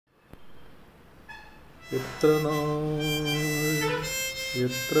എത്ര നാൾ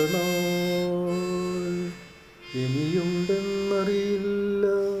എത്ര നാൾ ഇനിയുണ്ടെന്നറിയില്ല,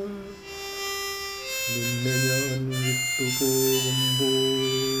 നിന്നെ ഞാൻ വിട്ടുപോകുമ്പോൾ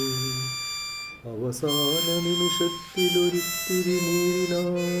അവസാന നിമിഷത്തിലൊരിത്തിരി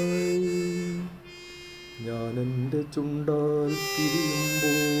നീരിനായി ഞാനെൻ്റെ ചുണ്ടാൽ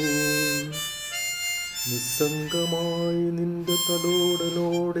തിരിയുമ്പോൾ നിസ്സംഗമായി നിന്റെ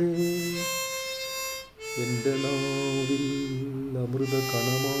തലോടലോടെ എൻ്റെ നാവിൽ അമൃത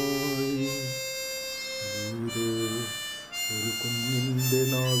കണമായി നീര് ഒരു കുഞ്ഞിൻ്റെ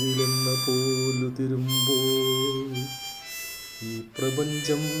നാവിലെന്ന പോലുതിരുമ്പോൾ ഈ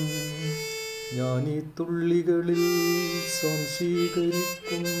പ്രപഞ്ചം ഞാനീ തുള്ളികളിൽ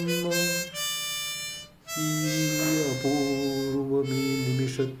സംശീകരിക്കുന്ന ഈ അപൂർവമീ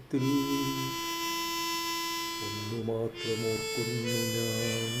നിമിഷത്തിൽ ഒന്നു മാത്രം ഓർക്കുന്നു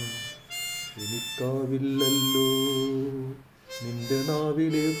ഞാൻ, എനിക്കാവില്ലല്ലോ നിന്റെ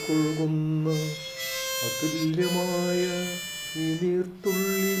നാവിലേക്കൊഴുകുന്ന അതുല്യമായ ഈ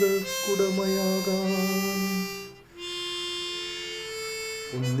നീർത്തുള്ളികൾക്കുടമയാകാൻ.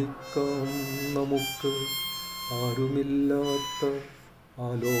 ഒന്നിക്കാം നമുക്ക് ആരുമില്ലാത്ത ആ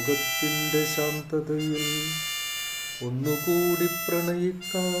ലോകത്തിൻ്റെ ശാന്തതയിൽ, ഒന്നുകൂടി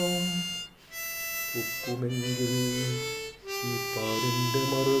പ്രണയിക്കാം. ഒക്കുമെങ്കിൽ ഈ പാലിൻ്റെ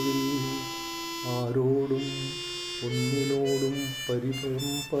മറവിൽ ആരോടും ഒന്നിനോടും പരിഭവം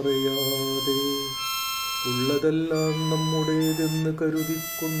പറയാതെ ഉള്ളതെല്ലാം നമ്മുടേതെന്ന്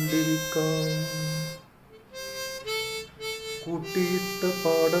കരുതിക്കൊണ്ടിരിക്കാം. കൂട്ടിയിട്ട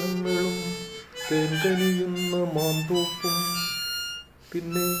പാടങ്ങളും തേൻകനിയുന്ന മാന്തോപ്പും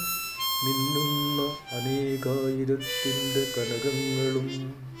പിന്നെ മിന്നുന്ന അനേകായിരത്തിൻ്റെ കനകങ്ങളും,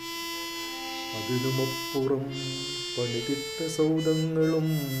 അതിനുമപ്പുറം പണിതിട്ട സൗധങ്ങളും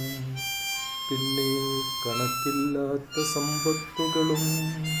പിന്നെ കണക്കില്ലാത്ത സമ്പത്തുകളും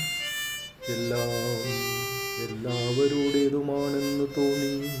എല്ലാം എല്ലാവരുടേതുമാണെന്ന്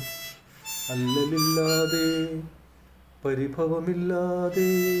തോന്നി. അല്ലലില്ലാതെ, പരിഭവമില്ലാതെ,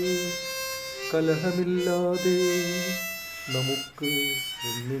 കലഹമില്ലാതെ നമുക്ക്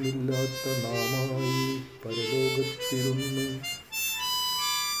ഒന്നുമില്ലാത്ത നാമായി പരലോകത്തിരുന്ന്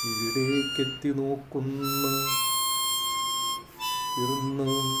ഇവിടേക്കെത്തി നോക്കുന്ന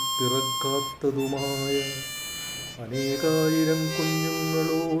പിറക്കാത്തതുമായ അനേകായിരം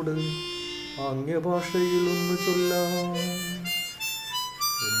കുഞ്ഞുങ്ങളോട് ആംഗ്യഭാഷയിലൊന്ന് ചൊല്ലാം.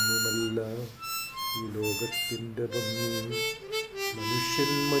 ഒന്നുമല്ല ഈ ലോകത്തിൻ്റെ ഭംഗി,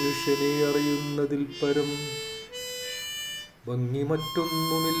 മനുഷ്യൻ മനുഷ്യനെ അറിയുന്നതിൽ പരം ഭംഗി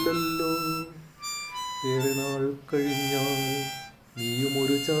മറ്റൊന്നുമില്ലല്ലോ. ഏറെ നാൾ കഴിഞ്ഞാൽ നീയും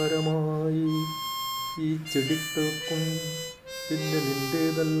ഒരു ചാരമായി ഈ ചെടികൾക്കും പിന്നെ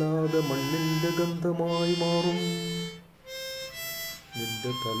നിന്റേതല്ലാതെ മണ്ണിൻ്റെ ഗന്ധമായി മാറും.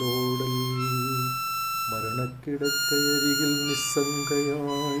 നിന്റെ തലോടൽ, മരണക്കിടക്കയരികിൽ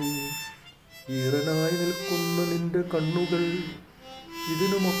നിസ്സംഗയായി ഈറനായി നിൽക്കുന്ന നിന്റെ കണ്ണുകൾ,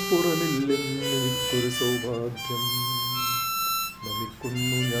 ഇതിനുമപ്പുറമില്ലെന്ന് എനിക്കൊരു സൗഭാഗ്യം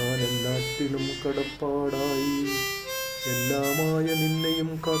നമിക്കുന്നു ഞാൻ. എല്ലാറ്റിനും കടപ്പാടായി എല്ലാമായ നിന്നെയും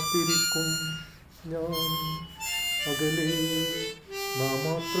കാത്തിരിക്കും ഞാൻ. അകലെ നാം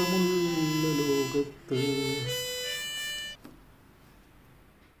മാത്രമുള്ള ലോകത്ത്